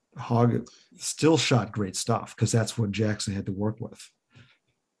 Hogg still shot great stuff because that's what Jackson had to work with.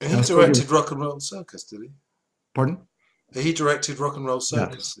 And he directed Rock and Roll Circus, did he? Pardon? He directed Rock and Roll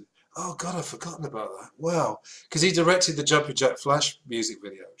Circus. Yes. Oh, God, I've forgotten about that. Wow. Because he directed the Jumping Jack Flash music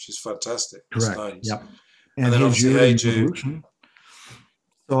video, which is fantastic. Correct. Yep. And then obviously Hey Jude.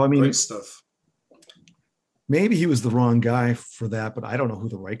 So, I mean, great stuff. Maybe he was the wrong guy for that, but I don't know who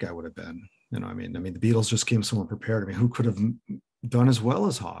the right guy would have been. I mean, the Beatles just came so unprepared. I mean, who could have done as well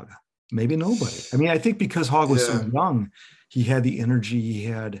as Hogg? Maybe nobody. I mean, I think because Hogg was so young, he had the energy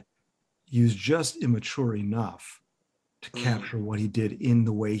he was just immature enough to capture what he did in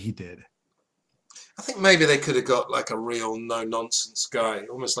the way he did. I think maybe they could have got like a real no-nonsense guy,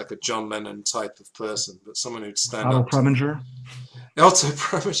 almost like a John Lennon type of person, but someone who'd stand up. Preminger? Otto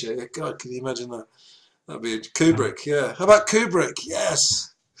Preminger. God, can you imagine that? That'd be Kubrick, yeah. How about Kubrick? Yes.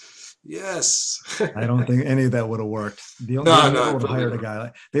 I don't think any of that would have worked. They would have hired a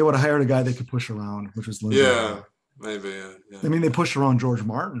guy. They would have hired a guy they could push around, which was Lindsay. Yeah, maybe. Yeah. I mean, they pushed around George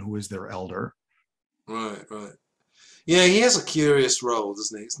Martin, who is their elder. Right. Yeah, he has a curious role,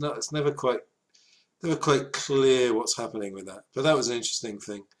 doesn't he? It's never quite clear what's happening with that. But that was an interesting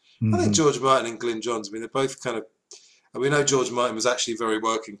thing. I think George Martin and Glyn Johns, I mean, they're both kind of, And we know George Martin was actually very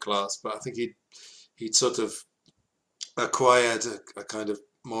working class, but I think he'd sort of acquired a kind of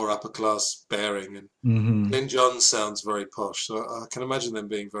more upper class bearing. And Glyn Johns sounds very posh, so I can imagine them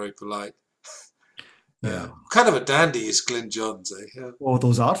being very polite. Yeah. Kind of a dandy is Glyn Johns, eh? Yeah. Well,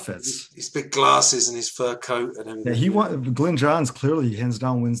 those outfits. His big glasses and his fur coat and everything. Yeah, Glyn Johns clearly hands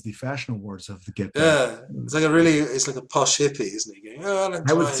down wins the fashion awards of the Get Back. Yeah, it's like a posh hippie, isn't he? Going, oh,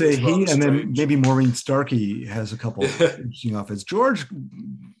 I would say he, and then maybe Maureen Starkey has a couple of interesting outfits. George,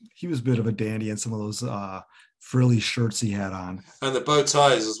 he was a bit of a dandy in some of those frilly shirts he had on. And the bow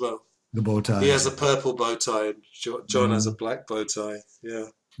ties as well. The bow tie. He has a purple bow tie, and John has a black bow tie. Yeah.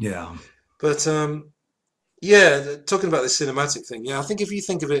 Yeah. But yeah, talking about the cinematic thing, yeah, I think if you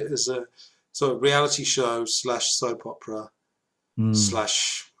think of it as a sort of reality show / soap opera / I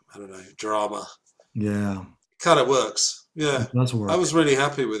don't know, drama. Yeah. It kind of works. Yeah. It does work. I was really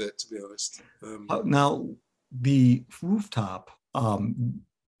happy with it, to be honest. Now, the rooftop, a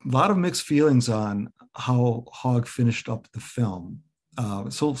lot of mixed feelings on how Hogg finished up the film.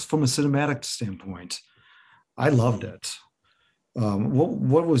 So from a cinematic standpoint, I loved it.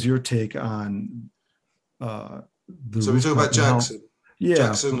 What was your take on so we talk about Jackson.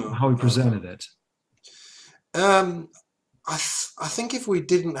 How he presented it. I think if we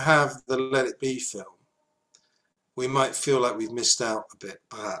didn't have the Let It Be film, we might feel like we've missed out a bit,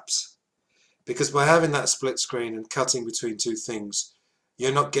 perhaps, because by having that split screen and cutting between two things,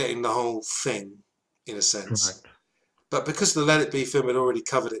 you're not getting the whole thing, in a sense. Correct. But because the Let It Be film had already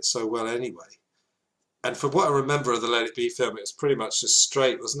covered it so well anyway, and from what I remember of the Let It Be film, it was pretty much just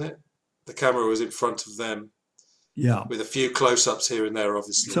straight, wasn't it? The camera was in front of them. Yeah. With a few close-ups here and there,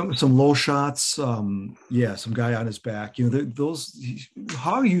 obviously. Some low shots. Some guy on his back.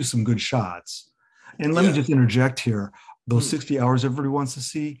 Hogg used some good shots. And let me just interject here. Those 60 hours everybody wants to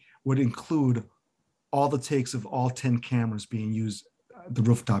see would include all the takes of all 10 cameras being used at the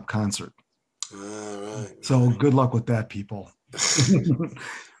rooftop concert. Right. So good luck with that, people.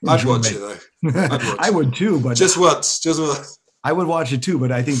 I'd watch it, though. I would too, but just once. I would watch it too,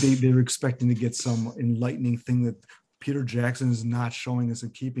 but I think they're expecting to get some enlightening thing that Peter Jackson is not showing us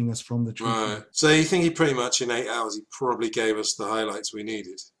and keeping us from the truth. Right. So you think he pretty much in 8 hours, he probably gave us the highlights we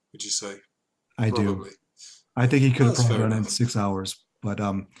needed, would you say? I do. I think he could have probably done it in 6 hours, but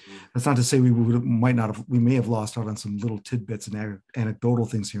that's not to say we may have lost out on some little tidbits and anecdotal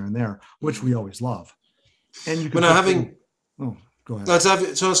things here and there, which we always love. And you can go ahead. To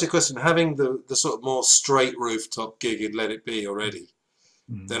answer your question, having the sort of more straight rooftop gig in Let It Be already,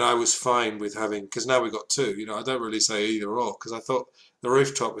 then I was fine with having, because now we've got two. I don't really say either or, because I thought the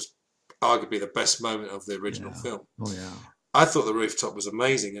rooftop was arguably the best moment of the original film. Oh yeah. I thought the rooftop was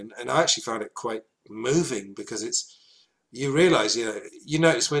amazing, and I actually found it quite moving, because you realise, you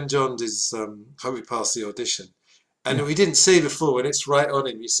notice when John is hope he passed the audition, and we didn't see before, when it's right on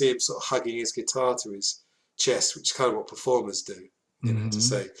him, you see him sort of hugging his guitar to his chest, which is kind of what performers do, to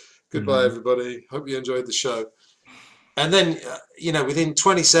say goodbye, everybody, hope you enjoyed the show. And then within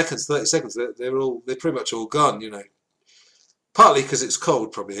 20 seconds, 30 seconds, they're pretty much all gone. Partly because it's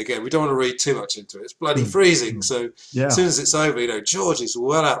cold, probably. Again, we don't want to read too much into it. It's bloody freezing. So as soon as it's over, George is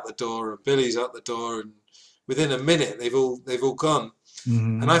well out the door and Billy's out the door, and within a minute they've all gone.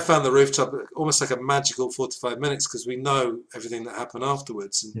 And I found the rooftop almost like a magical 45 minutes, because we know everything that happened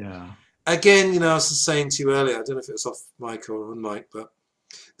afterwards. And again, I was saying to you earlier, I don't know if it was off mic or on mic, but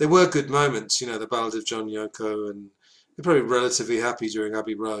there were good moments. The Ballad of John Yoko, and they're probably relatively happy during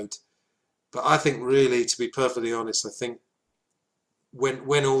Abbey Road. But I think, really, to be perfectly honest, I think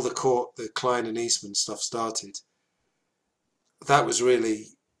when all the Klein and Eastman stuff started, that was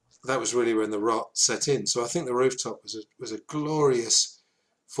really when the rot set in. So I think the rooftop was a glorious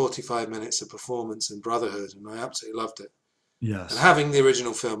 45 minutes of performance and brotherhood, and I absolutely loved it. Yes. And having the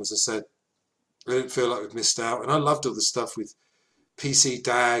original film, as I said, I didn't feel like we've missed out. And I loved all the stuff with PC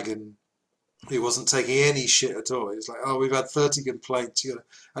Dag, and he wasn't taking any shit at all. He was like, oh, we've had 30 complaints.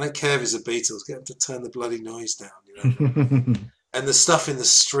 I don't care if it's the Beatles. Get them to turn the bloody noise down, And the stuff in the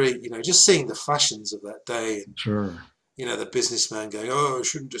street, just seeing the fashions of that day. And, the businessman going, oh, I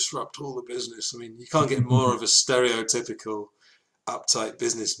shouldn't disrupt all the business. I mean, you can't get more of a stereotypical uptight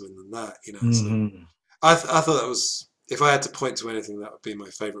businessman than that, So I thought that was, if I had to point to anything, that would be my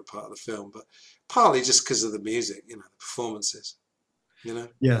favourite part of the film. But partly just because of the music, the performances,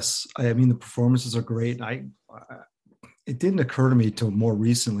 Yes, I mean, the performances are great. It didn't occur to me till more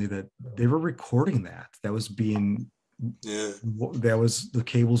recently that they were recording that was being that was, the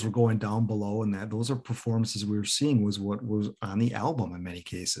cables were going down below, and those are performances we were seeing was what was on the album in many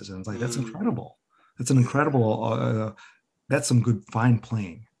cases. And it's like, that's incredible. That's an incredible, that's some good fine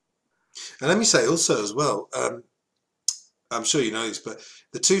playing. And let me say also as well, I'm sure you know this, but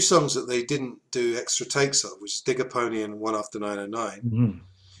the two songs that they didn't do extra takes of, which is Dig a Pony and One After 909, Mm-hmm.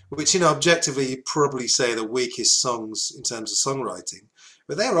 which, you know, objectively you'd probably say are the weakest songs in terms of songwriting,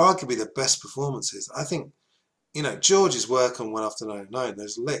 but they're arguably the best performances. I think, you know, George's work on One After 909,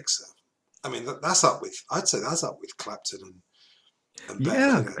 those licks, I mean, that's up with, I'd say that's up with Clapton and Beck,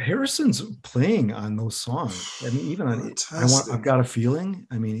 Yeah, you know. Harrison's playing on those songs. I mean, even on I've Fantastic. Got a Feeling.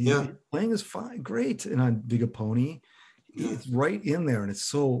 I mean, Yeah, his playing is fine, great. And on Big a Pony, yeah, it's right in there, and it's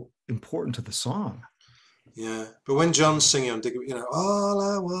so important to the song. yeah. But when John's singing on Dig, you know, all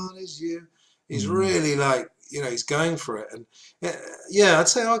I want is you, he's Mm. really like, you know, he's going for it. And yeah, yeah, I'd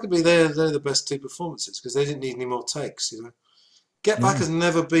say arguably they're the best two performances because they didn't need any more takes, you know. Get Back Yeah, has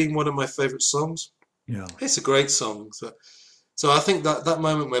never been one of my favourite songs. yeah, It's a great song. So I think that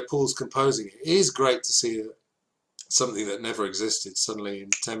moment where Paul's composing it is great to see something that never existed. Suddenly in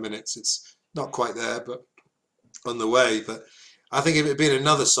 10 minutes, it's not quite there, but on the way. But I think if it had been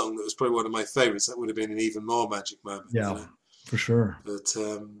another song that was probably one of my favourites, that would have been an even more magic moment, you yeah, know. for sure.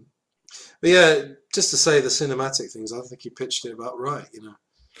 But yeah, just to say the cinematic things, I think he pitched it about right, you know.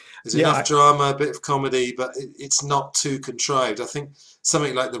 There's Yeah, enough drama, a bit of comedy, but it's not too contrived. I think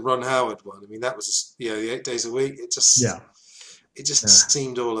something like the Ron Howard one. I mean, that was, you know, the 8 days a week. yeah, It just yeah.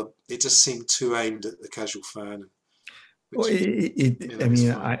 seemed it just seemed too aimed at the casual fan, Well, which, you know, I is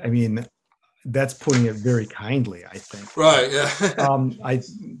mean, fine. I mean, that's putting it very kindly, I think. Right? Yeah.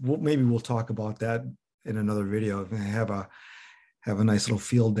 Maybe we'll talk about that in another video. Have a nice little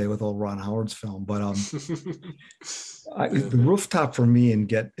field day with old Ron Howard's film. But Yeah. the Rooftop for me and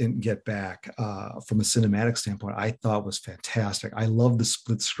Get Back from a cinematic standpoint, I thought was fantastic. I love the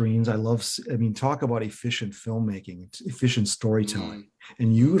split screens. I mean, talk about efficient filmmaking, efficient storytelling,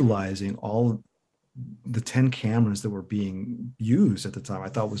 and utilizing all the 10 cameras that were being used at the time. I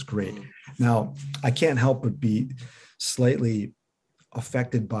thought was great. Now, I can't help but be slightly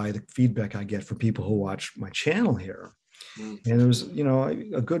affected by the feedback I get from people who watch my channel here. And there was, you know,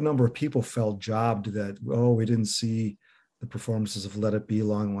 a good number of people felt jobbed that, oh, we didn't see the performances of Let It Be,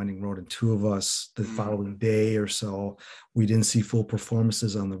 Long Winding Road, and Two of Us the following day or so. We didn't see full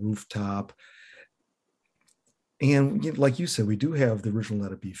performances on the Rooftop. And like you said, we do have the original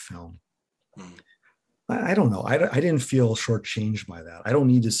Let It Be film. I don't know. I didn't feel shortchanged by that. I don't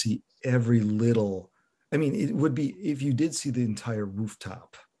need to see every little. I mean, it would be, if you did see the entire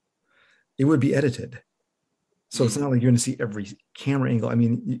Rooftop, it would be edited. So it's not like you're going to see every camera angle. I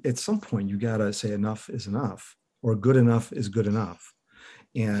mean, at some point you got to say enough is enough, or good enough is good enough.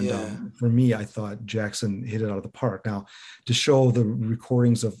 And for me, I thought Jackson hit it out of the park. Now, to show the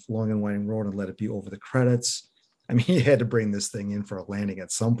recordings of Long and Winding Road and Let It Be over the credits, I mean, he had to bring this thing in for a landing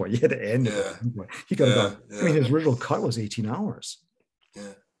at some point. You had to end it at some point. He could have gone. I mean, his original cut was 18 hours.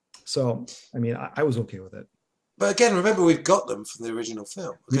 Yeah. So, I mean, I was okay with it. But again, remember, we've got them from the original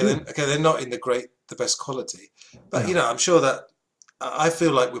film. Okay, they're not in the best quality, but you know, I'm sure that I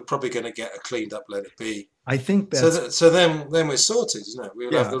feel like we're probably going to get a cleaned up Let It Be. I think that's so. Then we're sorted, you know.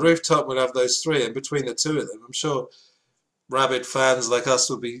 We'll have the Rooftop. We'll have those three, and between the two of them, I'm sure rabid fans like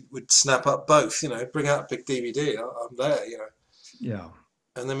us would snap up both. You know, bring out a big DVD. I'm there, you know. Yeah.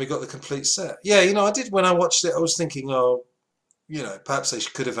 And then we got the complete set. Yeah, you know, I did when I watched it. I was thinking, oh, you know, perhaps they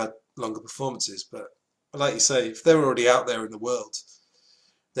could have had longer performances, but like you say, if they're already out there in the world,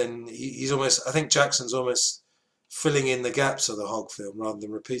 then he's almost, I think Jackson's almost filling in the gaps of the Hogg film rather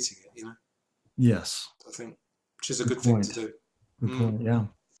than repeating it, you know? Yes. I think, which is a good thing to do. Good point,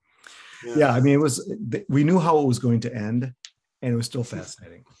 yeah. I mean, we knew how it was going to end, and it was still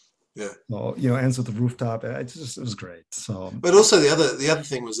fascinating. Yeah. So, you know, ends with the Rooftop. It was great. So, but also the other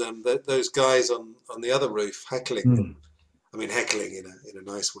thing was those guys on the other roof heckling. I mean, heckling in a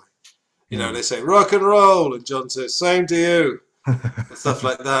nice way. You know, they say rock and roll, and John says same to you, and stuff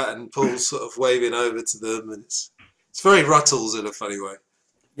like that, and Paul's sort of waving over to them, and it's very Ruttles in a funny way.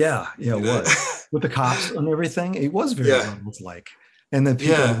 Yeah, it was with the cops and everything. It was very Ruttles-like, and then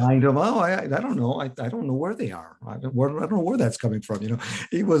people lying to him. Oh, I don't know. I don't know where they are. I don't know where that's coming from. You know,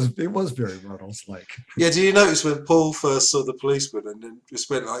 it was very Ruttles-like. Yeah. Do you notice when Paul first saw the policeman and then just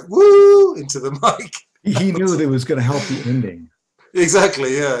went like woo into the mic? He knew that it was going to help the ending.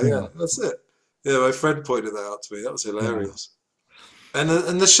 Exactly. Yeah. That's it. Yeah, my friend pointed that out to me. That was hilarious. Yeah.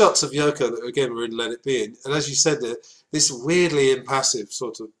 And the shots of Yoko that again were in Let It Be, and as you said, this weirdly impassive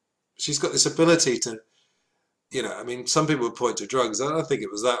sort of. She's got this ability to, you know. I mean, some people would point to drugs. I don't think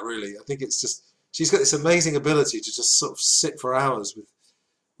it was that really. I think it's just she's got this amazing ability to just sort of sit for hours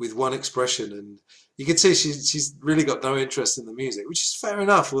with one expression, and you can see she's really got no interest in the music, which is fair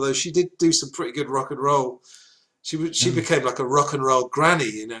enough. Although she did do some pretty good rock and roll. She became like a rock and roll granny,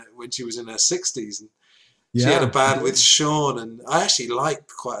 you know, when she was in her 60s, and She had a Yeah. band with Sean, and I actually liked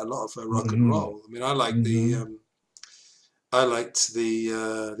quite a lot of her rock and roll. I mean, I liked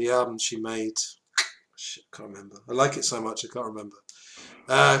the album she made. Shit, I can't remember. I like it so much I can't remember.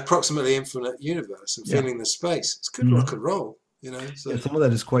 Approximately Infinite Universe and Yeah. Feeling the Space. It's good rock and roll, you know. So Yeah, some of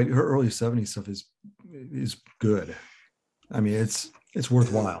that is quite, her early 70s stuff is good. I mean, it's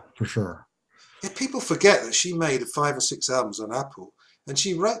worthwhile for sure. yeah, people forget that she made 5 or 6 albums on Apple, and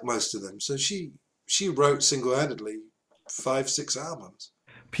she wrote most of them. So she wrote single-handedly 5, 6 albums.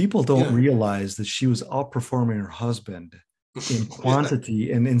 People You don't know, realize that she was outperforming her husband in yeah,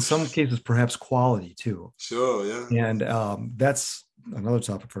 quantity and in some cases perhaps quality too. sure, yeah. And that's another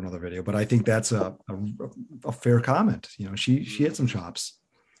topic for another video, but I think that's a fair comment. You know, she had some chops.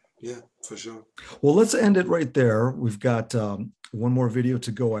 Yeah, for sure. Well, let's end it right there. We've got one more video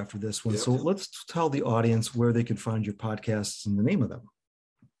to go after this one. Yep. So let's tell the audience where they can find your podcasts and the name of them.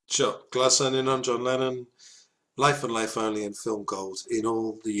 Sure. Glass Onion on John Lennon, Life and Life Only, and Film Gold in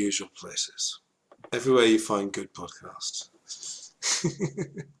all the usual places. Everywhere you find good podcasts.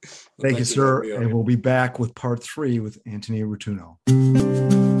 Thank you, sir. And we'll be back with part 3 with Antony Rotunno.